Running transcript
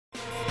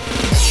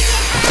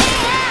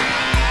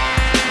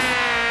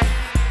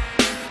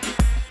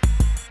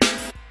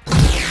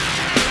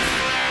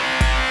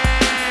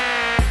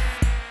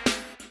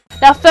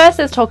Now first,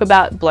 let's talk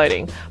about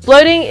bloating.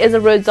 Bloating is a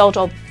result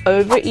of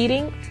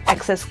overeating,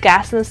 excess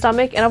gas in the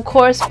stomach, and of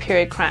course,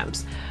 period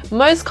cramps.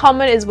 Most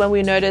common is when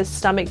we notice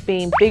stomach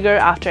being bigger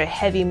after a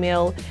heavy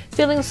meal,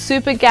 feeling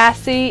super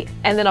gassy,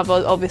 and then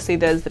obviously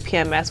there's the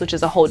PMS, which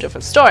is a whole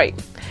different story.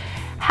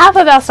 Half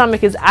of our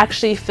stomach is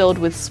actually filled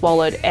with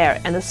swallowed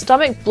air, and the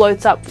stomach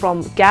bloats up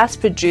from gas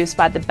produced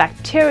by the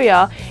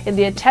bacteria in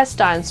the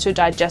intestines to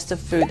digest the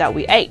food that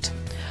we ate.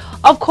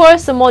 Of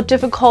course, the more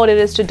difficult it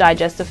is to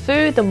digest the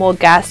food, the more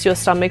gas your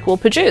stomach will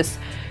produce.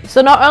 So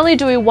not only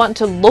do we want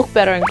to look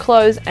better in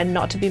clothes and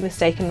not to be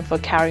mistaken for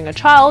carrying a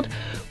child,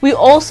 we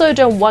also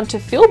don't want to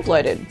feel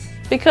bloated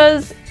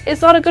because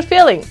it's not a good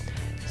feeling.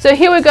 So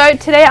here we go.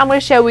 Today I'm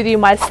going to share with you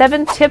my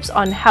 7 tips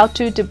on how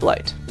to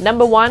debloat.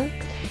 Number 1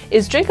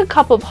 is drink a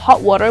cup of hot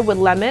water with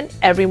lemon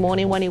every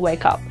morning when you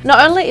wake up.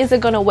 Not only is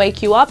it going to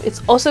wake you up,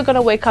 it's also going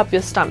to wake up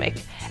your stomach.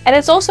 And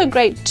it's also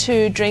great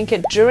to drink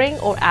it during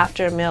or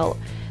after a meal.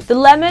 The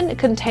lemon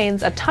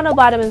contains a ton of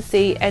vitamin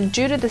C, and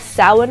due to the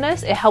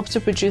sourness, it helps to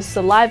produce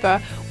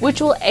saliva,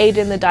 which will aid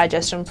in the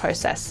digestion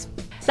process.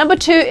 Number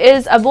 2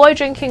 is avoid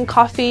drinking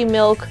coffee,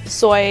 milk,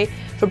 soy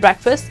for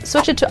breakfast.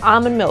 Switch it to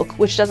almond milk,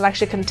 which doesn't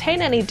actually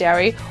contain any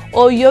dairy,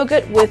 or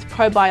yogurt with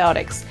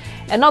probiotics,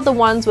 and not the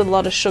ones with a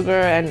lot of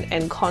sugar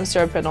and corn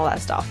syrup and all that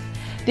stuff.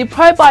 The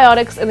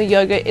probiotics in the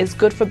yogurt is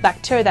good for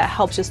bacteria that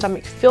helps your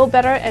stomach feel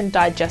better and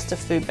digest the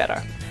food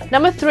better.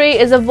 Number 3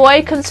 is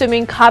avoid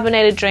consuming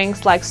carbonated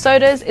drinks like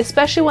sodas,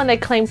 especially when they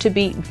claim to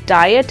be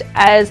diet,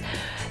 as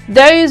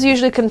those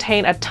usually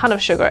contain a ton of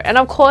sugar. And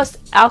of course,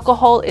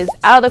 alcohol is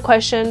out of the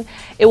question.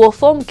 It will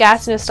form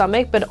gas in your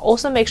stomach, but it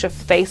also makes your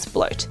face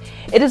bloat.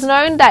 It is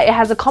known that it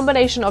has a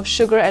combination of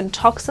sugar and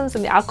toxins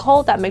in the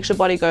alcohol that makes your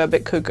body go a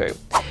bit cuckoo.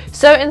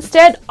 So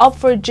instead, opt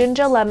for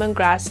ginger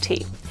lemongrass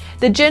tea.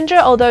 The ginger,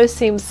 although it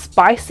seems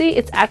spicy,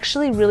 it's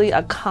actually really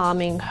a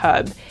calming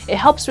herb. It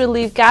helps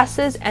relieve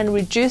gases and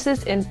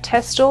reduces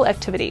intestinal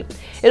activity.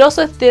 It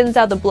also thins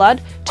out the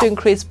blood to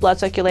increase blood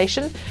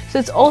circulation, so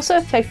it's also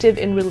effective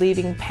in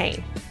relieving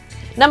pain.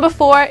 Number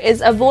 4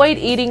 is avoid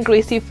eating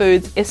greasy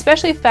foods,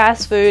 especially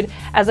fast food,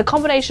 as a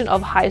combination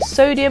of high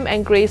sodium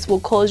and grease will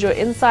cause your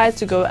insides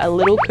to go a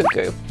little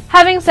cuckoo.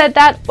 Having said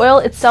that, oil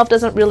itself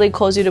doesn't really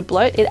cause you to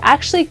bloat. It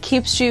actually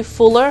keeps you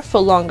fuller for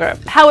longer.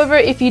 However,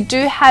 if you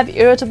do have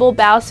irritable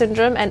bowel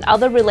syndrome and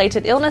other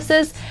related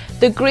illnesses,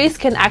 the grease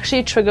can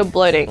actually trigger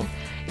bloating.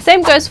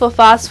 Same goes for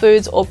fast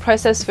foods or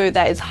processed food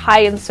that is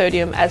high in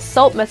sodium, as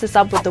salt messes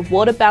up with the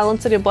water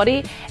balance in your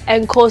body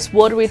and causes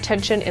water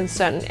retention in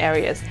certain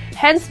areas,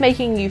 hence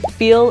making you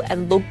feel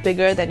and look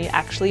bigger than you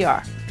actually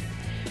are.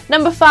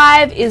 Number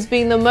 5 is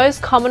being the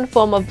most common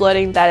form of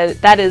bloating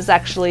that is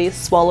actually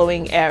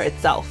swallowing air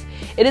itself.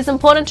 It is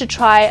important to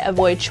try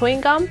avoid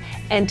chewing gum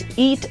and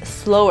eat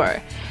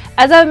slower.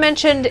 As I've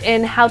mentioned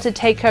in how to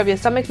take care of your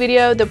stomach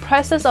video, the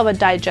process of a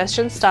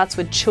digestion starts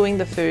with chewing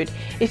the food.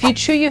 If you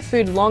chew your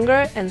food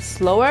longer and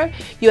slower,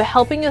 you're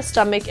helping your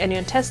stomach and your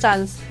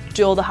intestines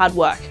do all the hard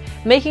work,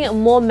 making it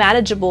more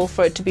manageable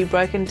for it to be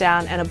broken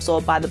down and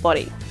absorbed by the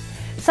body.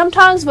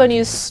 Sometimes when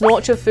you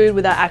snort your food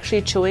without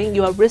actually chewing,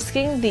 you are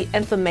risking the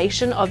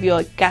inflammation of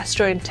your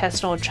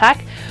gastrointestinal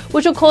tract,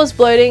 which will cause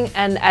bloating,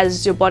 and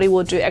as your body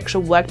will do extra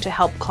work to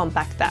help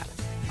combat that.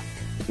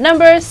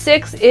 Number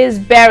 6 is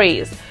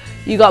berries.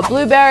 You got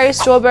blueberries,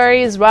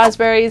 strawberries,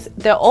 raspberries.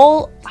 They're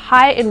all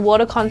high in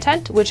water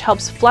content, which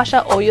helps flush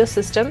out all your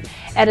system,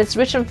 and it's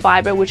rich in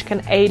fiber, which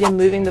can aid in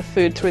moving the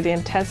food through the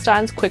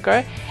intestines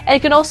quicker, and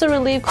it can also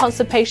relieve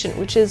constipation,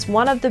 which is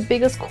one of the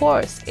biggest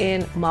causes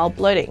in mild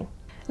bloating.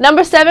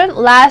 Number 7,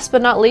 last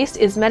but not least,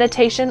 is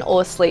meditation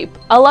or sleep.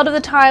 A lot of the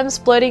times,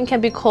 bloating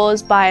can be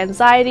caused by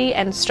anxiety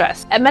and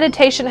stress. And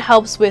meditation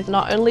helps with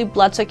not only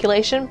blood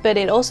circulation, but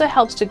it also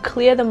helps to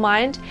clear the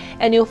mind,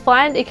 and you'll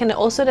find it can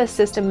also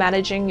assist in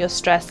managing your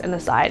stress and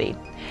anxiety.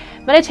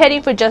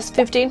 Meditating for just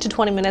 15 to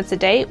 20 minutes a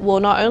day will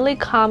not only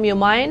calm your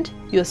mind,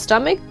 your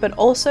stomach, but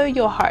also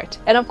your heart.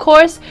 And of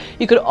course,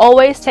 you could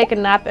always take a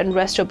nap and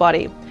rest your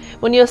body.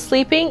 When you're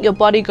sleeping, your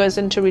body goes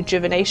into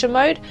rejuvenation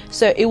mode,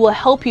 so it will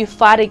help you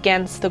fight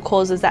against the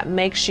causes that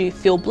makes you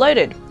feel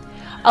bloated.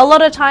 A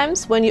lot of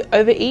times when you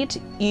overeat,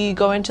 you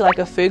go into like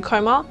a food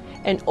coma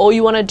and all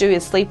you want to do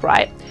is sleep,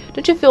 right?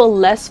 Don't you feel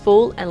less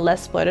full and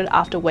less bloated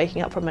after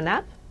waking up from a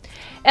nap?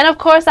 And of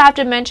course, I have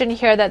to mention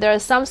here that there are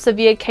some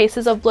severe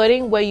cases of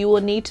bloating where you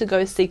will need to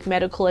go seek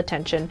medical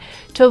attention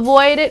to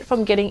avoid it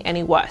from getting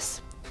any worse.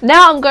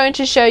 Now I'm going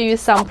to show you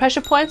some pressure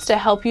points to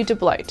help you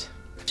debloat.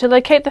 To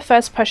locate the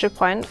first pressure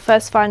point,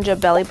 first find your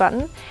belly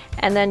button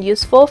and then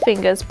use 4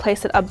 fingers,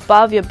 place it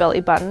above your belly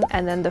button,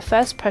 and then the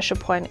first pressure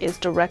point is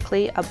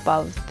directly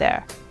above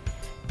there.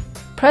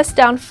 Press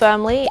down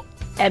firmly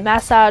and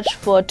massage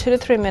for 2 to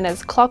 3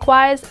 minutes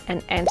clockwise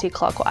and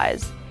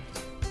anti-clockwise.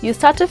 You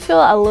start to feel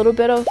a little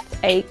bit of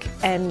ache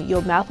and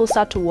your mouth will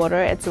start to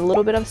water. It's a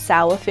little bit of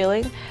sour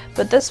feeling,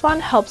 but this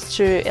one helps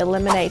to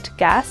eliminate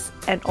gas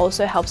and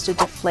also helps to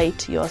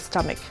deflate your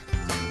stomach.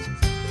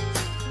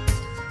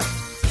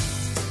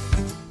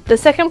 The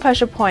second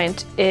pressure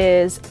point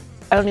is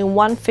only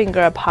 1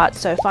 finger apart,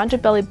 so find your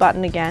belly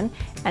button again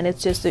and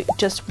it's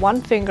just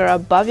one finger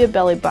above your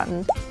belly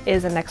button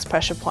is the next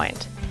pressure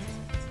point.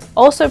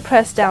 Also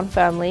press down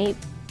firmly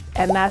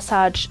and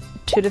massage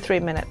 2 to 3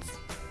 minutes.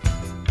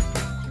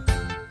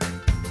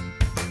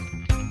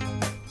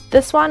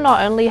 This one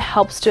not only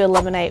helps to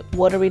eliminate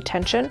water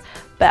retention,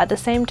 but at the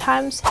same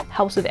time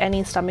helps with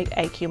any stomach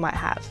ache you might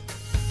have.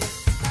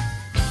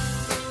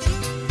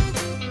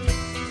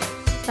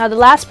 Now the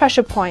last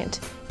pressure point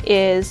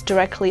is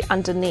directly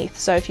underneath.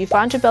 So if you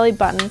find your belly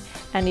button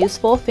and use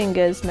 4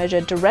 fingers,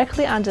 measure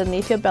directly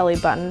underneath your belly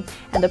button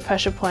and the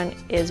pressure point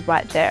is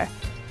right there.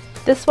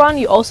 This one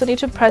you also need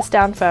to press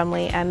down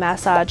firmly and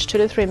massage 2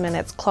 to 3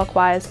 minutes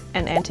clockwise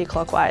and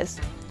anti-clockwise.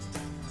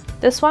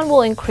 This one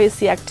will increase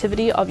the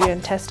activity of your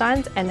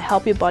intestines and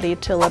help your body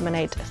to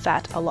eliminate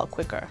fat a lot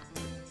quicker.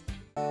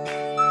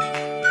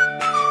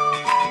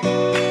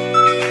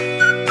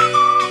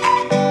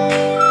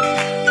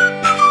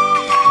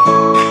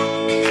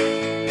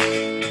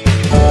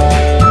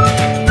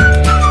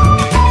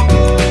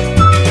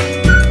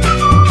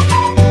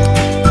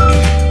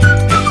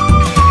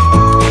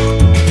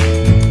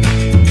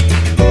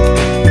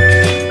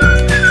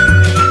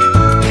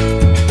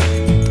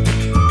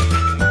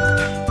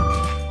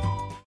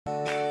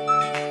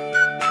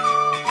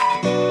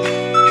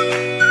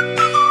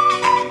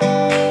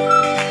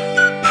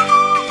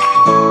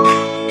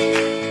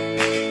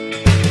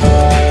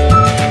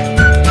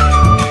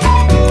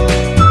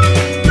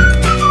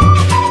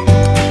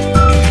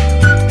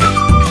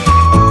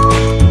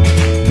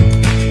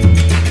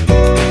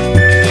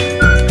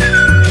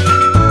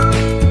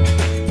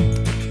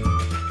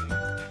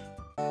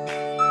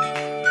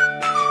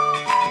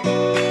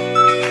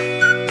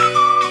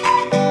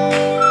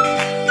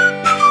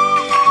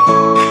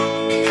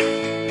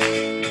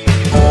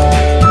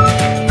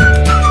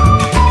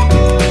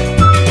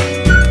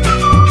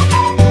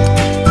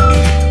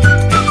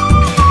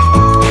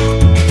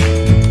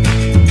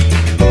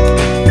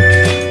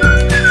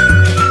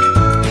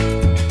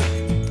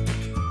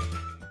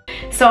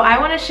 So I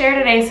want to share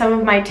today some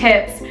of my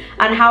tips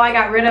on how I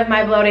got rid of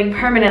my bloating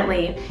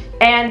permanently.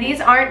 And these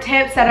aren't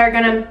tips that are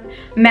going to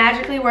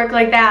magically work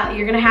like that.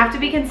 You're going to have to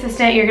be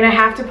consistent, you're going to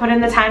have to put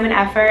in the time and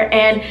effort,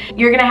 and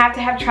you're going to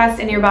have trust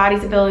in your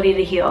body's ability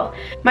to heal.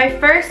 My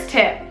first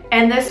tip,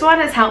 and this one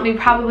has helped me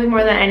probably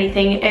more than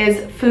anything,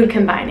 is food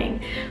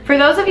combining. For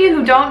those of you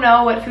who don't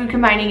know what food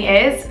combining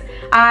is,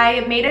 I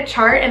made a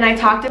chart and I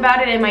talked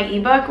about it in my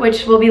ebook,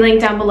 which will be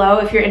linked down below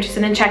if you're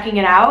interested in checking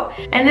it out.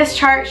 And this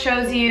chart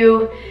shows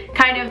you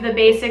kind of the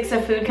basics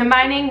of food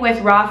combining with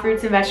raw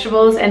fruits and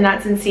vegetables and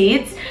nuts and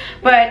seeds.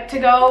 But to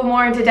go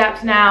more into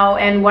depth now,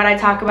 and what I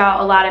talk about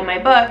a lot in my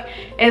book,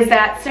 is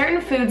that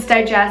certain foods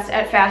digest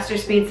at faster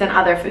speeds than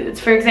other foods.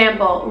 For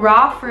example,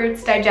 raw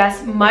fruits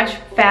digest much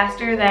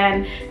faster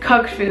than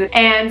cooked food,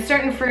 and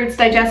certain fruits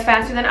digest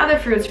faster than other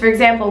fruits. For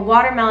example,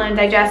 watermelon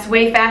digests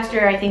way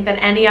faster, I think, than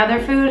any other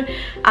food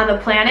on the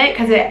planet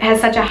because it has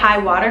such a high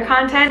water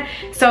content.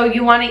 So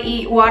you want to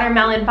eat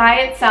watermelon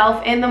by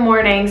itself in the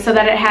morning so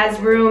that it has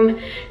room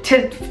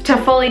to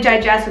fully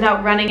digest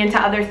without running into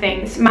other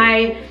things.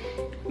 My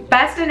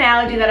best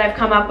analogy that I've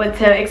come up with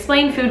to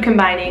explain food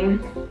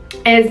combining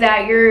is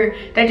that your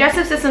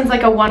digestive system's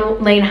like a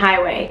one-lane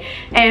highway,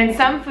 and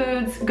some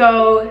foods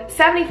go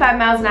 75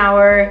 miles an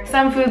hour,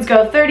 some foods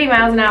go 30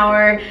 miles an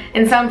hour,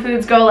 and some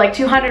foods go like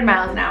 200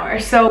 miles an hour.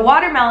 So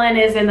watermelon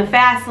is in the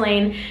fast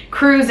lane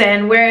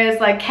cruising, whereas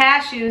like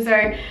cashews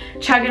are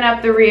chugging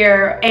up the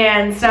rear,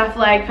 and stuff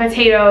like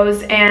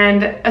potatoes,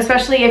 and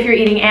especially if you're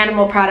eating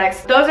animal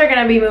products, those are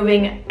going to be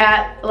moving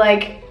at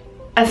like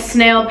a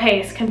snail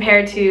pace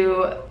compared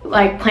to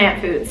like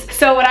plant foods.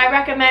 So what I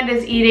recommend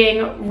is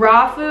eating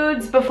raw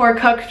foods before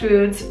cooked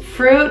foods,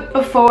 fruit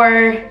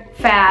before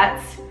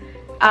fats.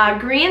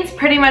 Greens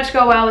pretty much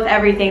go well with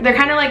everything. They're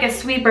kind of like a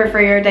sweeper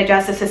for your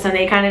digestive system.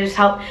 They kind of just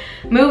help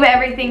move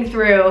everything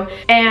through.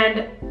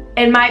 And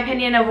in my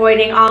opinion,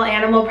 avoiding all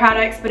animal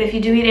products, but if you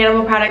do eat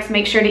animal products,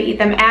 make sure to eat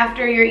them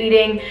after you're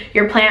eating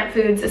your plant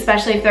foods,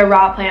 especially if they're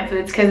raw plant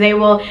foods, because they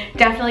will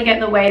definitely get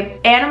in the way.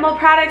 Animal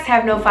products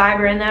have no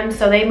fiber in them,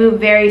 so they move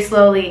very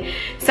slowly.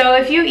 So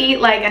if you eat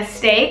like a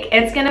steak,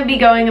 it's gonna be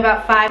going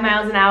about 5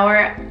 miles an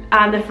hour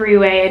on the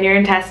freeway in your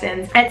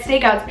intestines. At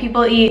steakouts,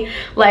 people eat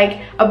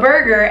like a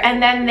burger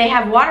and then they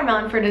have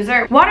watermelon for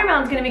dessert.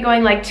 Watermelon's gonna be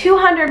going like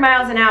 200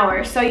 miles an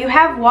hour. So you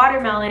have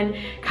watermelon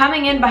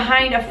coming in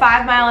behind a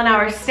 5 mile an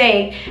hour steak,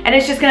 and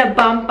it's just gonna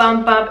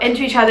bump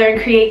into each other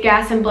and create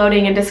gas and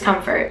bloating and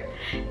discomfort.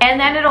 And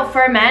then it'll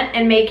ferment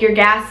and make your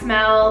gas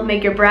smell,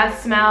 make your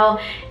breath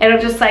smell. It'll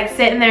just like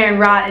sit in there and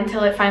rot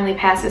until it finally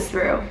passes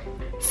through.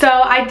 So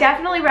I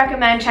definitely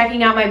recommend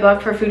checking out my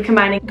book for food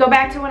combining. Go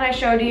back to when I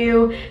showed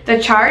you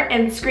the chart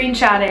and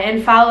screenshot it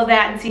and follow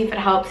that and see if it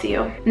helps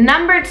you.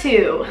 Number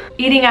 2,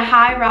 eating a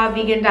high raw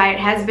vegan diet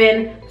has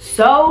been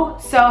so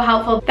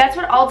helpful. That's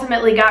what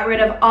ultimately got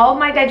rid of all of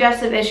my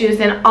digestive issues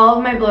and all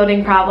of my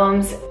bloating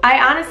problems. I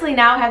honestly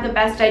now have the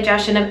best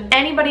digestion of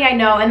anybody I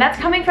know, and that's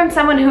coming from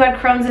someone who had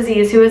Crohn's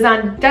disease, who was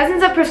on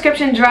dozens of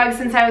prescription drugs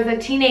since I was a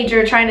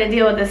teenager trying to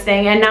deal with this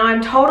thing, and now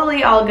I'm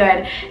totally all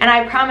good. And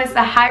I promise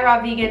the high raw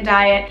vegan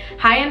diet diet,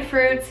 high in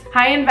fruits,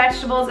 high in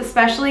vegetables,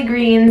 especially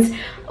greens,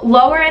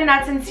 lower in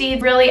nuts and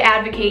seeds. Really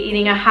advocate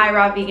eating a high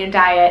raw vegan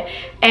diet.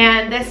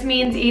 And this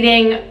means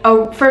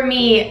for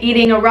me,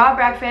 eating a raw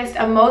breakfast,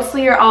 a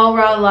mostly or all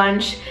raw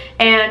lunch,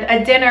 and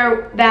a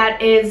dinner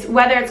that is,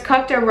 whether it's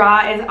cooked or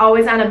raw, is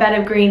always on a bed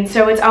of greens.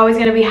 So it's always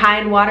gonna be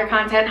high in water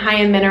content, high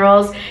in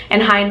minerals,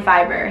 and high in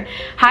fiber.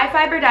 High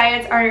fiber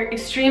diets are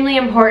extremely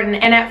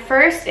important, and at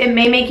first it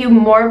may make you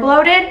more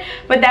bloated,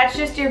 but that's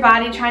just your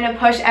body trying to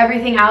push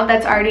everything out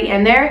that's already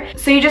in there.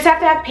 So you just have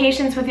to have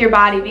patience with your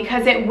body,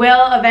 because it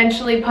will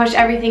eventually push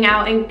everything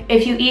out, and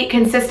if you eat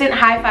consistent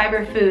high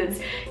fiber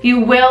foods, you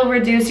will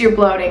reduce your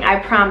bloating, I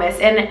promise.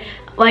 And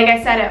like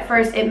I said, at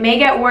first it may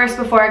get worse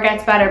before it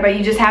gets better, but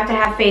you just have to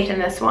have faith in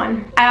this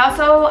one. I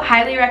also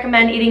highly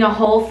recommend eating a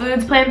whole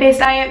foods plant-based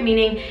diet,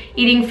 meaning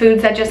eating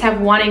foods that just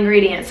have one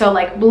ingredient. So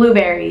like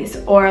blueberries,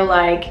 or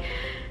like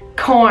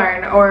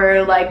corn,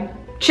 or like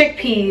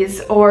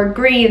chickpeas, or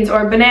greens,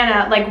 or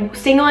banana. Like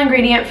single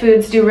ingredient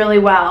foods do really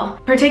well.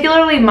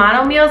 Particularly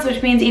mono meals,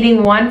 which means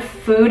eating one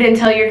food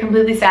until you're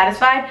completely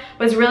satisfied,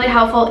 was really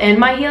helpful in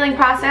my healing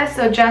process.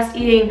 So just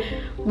eating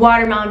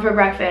watermelon for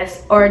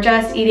breakfast, or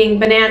just eating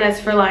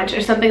bananas for lunch, or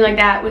something like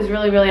that was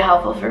really, really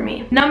helpful for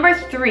me. Number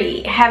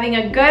 3, having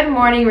a good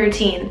morning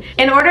routine.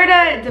 In order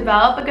to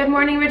develop a good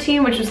morning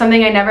routine, which was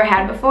something I never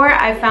had before,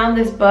 I found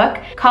this book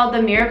called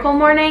The Miracle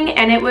Morning,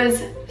 and it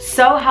was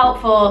so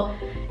helpful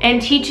in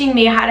teaching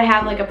me how to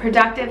have like a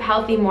productive,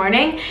 healthy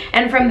morning.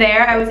 And from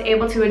there, I was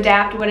able to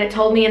adapt what it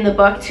told me in the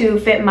book to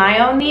fit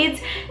my own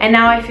needs. And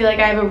now I feel like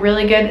I have a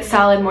really good,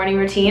 solid morning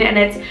routine, and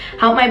it's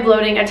helped my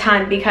bloating a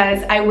ton,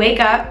 because I wake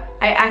up,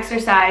 I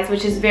exercise,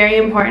 which is very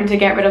important to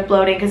get rid of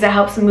bloating because it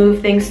helps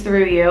move things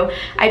through you.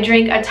 I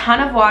drink a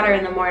ton of water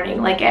in the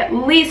morning, like at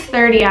least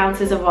 30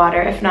 ounces of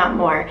water, if not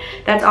more.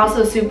 That's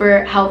also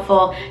super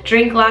helpful.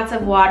 Drink lots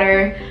of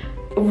water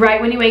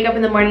right when you wake up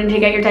in the morning to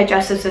get your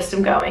digestive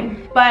system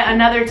going. But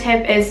another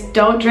tip is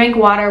don't drink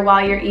water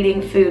while you're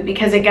eating food,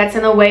 because it gets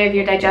in the way of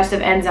your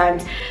digestive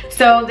enzymes.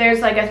 So there's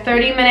like a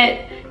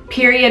 30-minute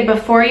period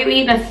before you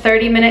eat and a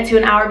 30-minute to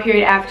an hour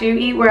period after you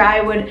eat where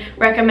I would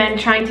recommend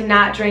trying to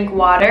not drink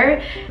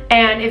water.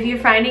 And if you're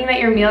finding that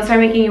your meals are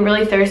making you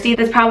really thirsty,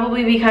 that's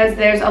probably because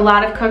there's a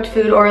lot of cooked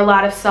food or a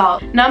lot of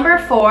salt. Number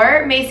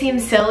 4 may seem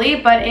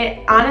silly, but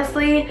it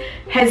honestly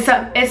is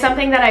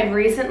something that I've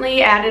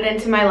recently added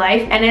into my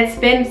life, and it's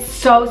been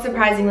so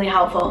surprisingly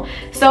helpful.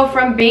 So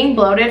from being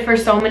bloated for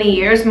so many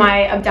years,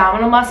 my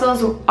abdominal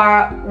muscles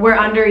were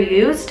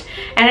underused,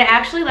 and it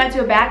actually led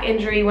to a back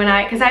injury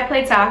because I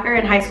played soccer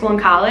in high school and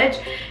college,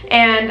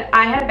 and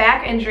I had a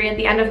back injury at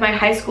the end of my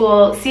high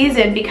school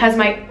season because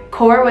my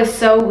core was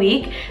so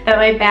weak that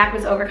my back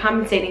was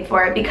overcompensating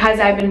for it. Because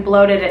I've been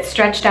bloated, it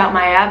stretched out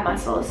my ab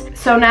muscles.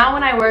 So now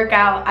when I work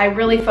out, I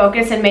really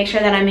focus and make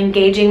sure that I'm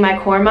engaging my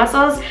core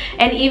muscles,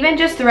 and even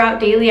just throughout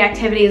daily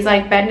activities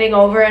like bending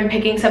over and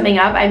picking something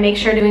up, I make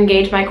sure to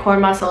engage my core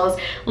muscles.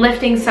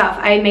 Lifting stuff,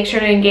 I make sure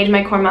to engage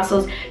my core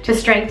muscles to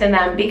strengthen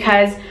them,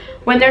 because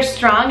when they're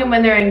strong and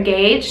when they're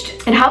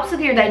engaged, it helps with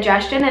your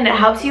digestion, and it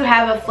helps you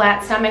have a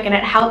flat stomach, and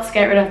it helps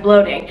get rid of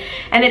bloating.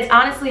 And it's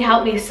honestly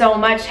helped me so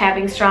much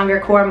having stronger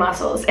core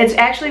muscles. It's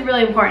actually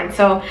really important.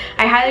 So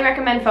I highly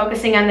recommend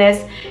focusing on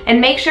this,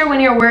 and make sure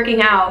when you're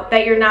working out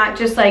that you're not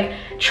just like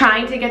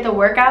trying to get the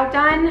workout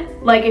done.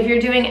 Like if you're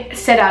doing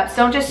sit-ups,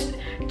 don't just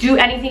do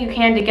anything you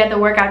can to get the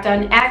workout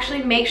done.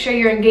 Actually make sure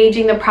you're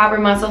engaging the proper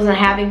muscles and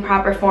having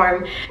proper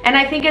form. And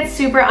I think it's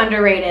super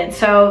underrated,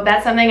 so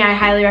that's something I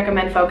highly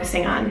recommend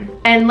focusing on.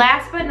 And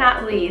last but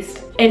not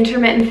least,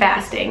 intermittent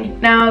fasting.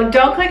 Now,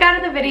 don't click out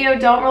of the video,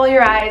 don't roll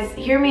your eyes,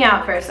 hear me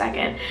out for a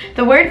second.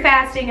 The word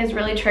fasting is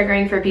really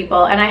triggering for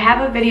people, and I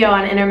have a video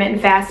on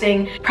intermittent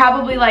fasting,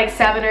 probably like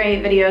 7 or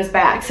 8 videos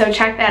back, so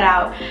check that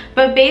out.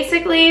 But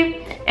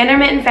basically,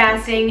 intermittent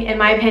fasting, in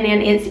my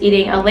opinion, is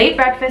eating a late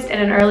breakfast and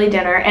an early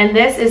dinner, and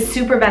this is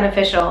super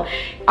beneficial.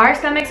 Our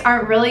stomachs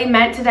aren't really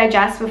meant to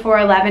digest before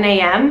 11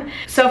 a.m.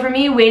 So for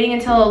me, waiting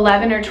until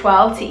 11 or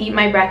 12 to eat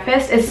my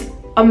breakfast is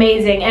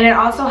amazing, and it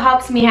also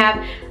helps me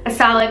have a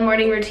solid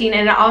morning routine,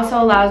 and it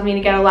also allows me to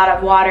get a lot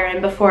of water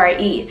in before I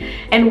eat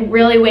and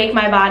really wake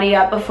my body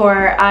up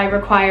before I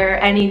require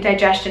any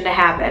digestion to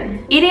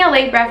happen. Eating a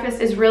late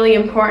breakfast is really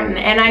important,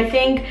 and I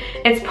think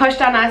it's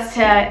pushed on us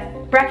to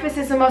breakfast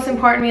is the most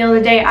important meal of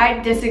the day. I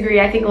disagree.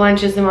 I think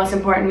lunch is the most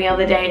important meal of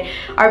the day.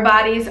 Our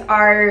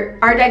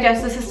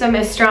digestive system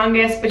is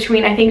strongest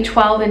between, I think,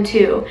 12 and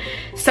 2.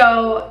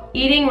 So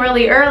eating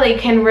really early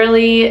can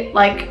really,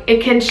 like,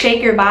 it can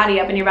shake your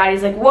body up, and your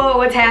body's like, whoa,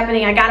 what's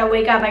happening? I gotta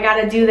wake up, I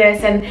gotta do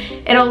this. And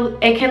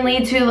it can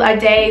lead to a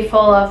day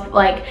full of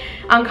like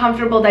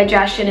uncomfortable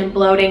digestion and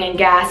bloating and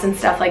gas and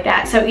stuff like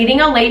that. So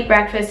eating a late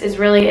breakfast is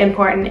really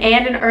important,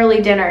 and an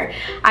early dinner.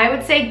 I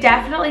would say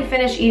definitely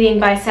finish eating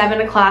by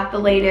 7 o'clock the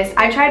latest.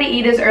 I try to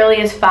eat as early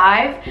as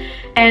 5,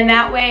 and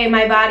that way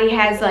my body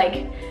has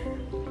like,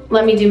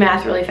 let me do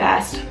math really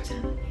fast.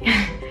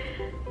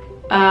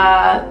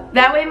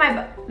 That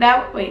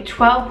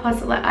 12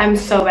 plus 11, I'm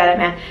so bad at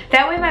math.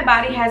 That way my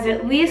body has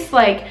at least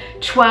like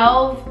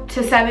 12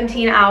 to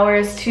 17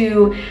 hours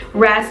to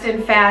rest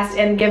and fast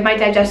and give my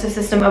digestive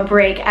system a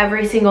break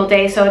every single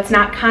day, so it's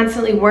not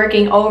constantly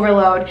working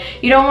overload.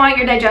 You don't want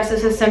your digestive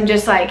system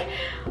just like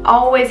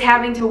always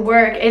having to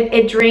work.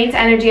 It drains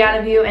energy out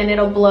of you and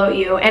it'll bloat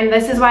you. And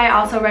this is why I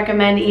also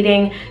recommend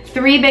eating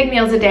 3 big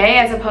meals a day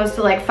as opposed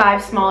to like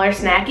 5 smaller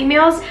snacky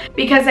meals,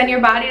 because then your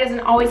body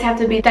doesn't always have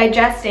to be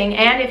digesting,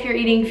 and if you're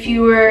eating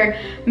fewer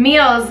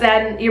meals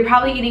then you're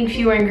probably eating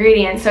fewer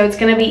ingredients, so it's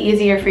going to be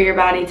easier for your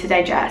body to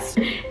digest.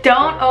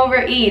 Don't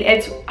overeat.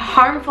 It's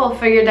harmful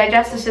for your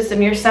digestive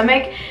system. Your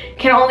stomach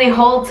can only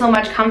hold so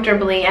much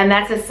comfortably, and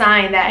that's a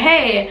sign that,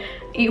 hey,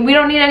 we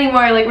don't need any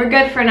more, like we're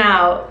good for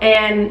now.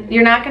 And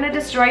you're not gonna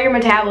destroy your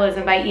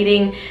metabolism by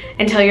eating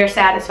until you're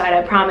satisfied,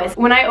 I promise.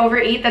 When I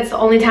overeat, that's the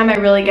only time I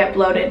really get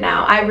bloated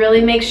now. I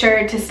really make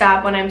sure to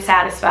stop when I'm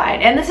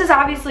satisfied. And this is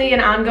obviously an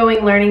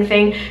ongoing learning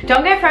thing.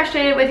 Don't get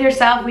frustrated with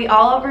yourself. We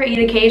all overeat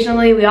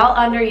occasionally, we all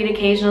undereat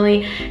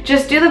occasionally.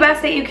 Just do the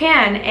best that you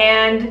can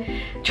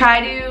and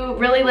try to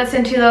really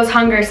listen to those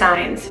hunger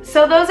signs.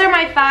 So those are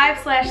my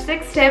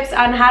 5/6 tips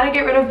on how to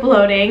get rid of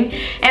bloating,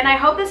 and I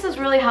hope this was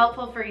really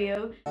helpful for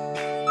you.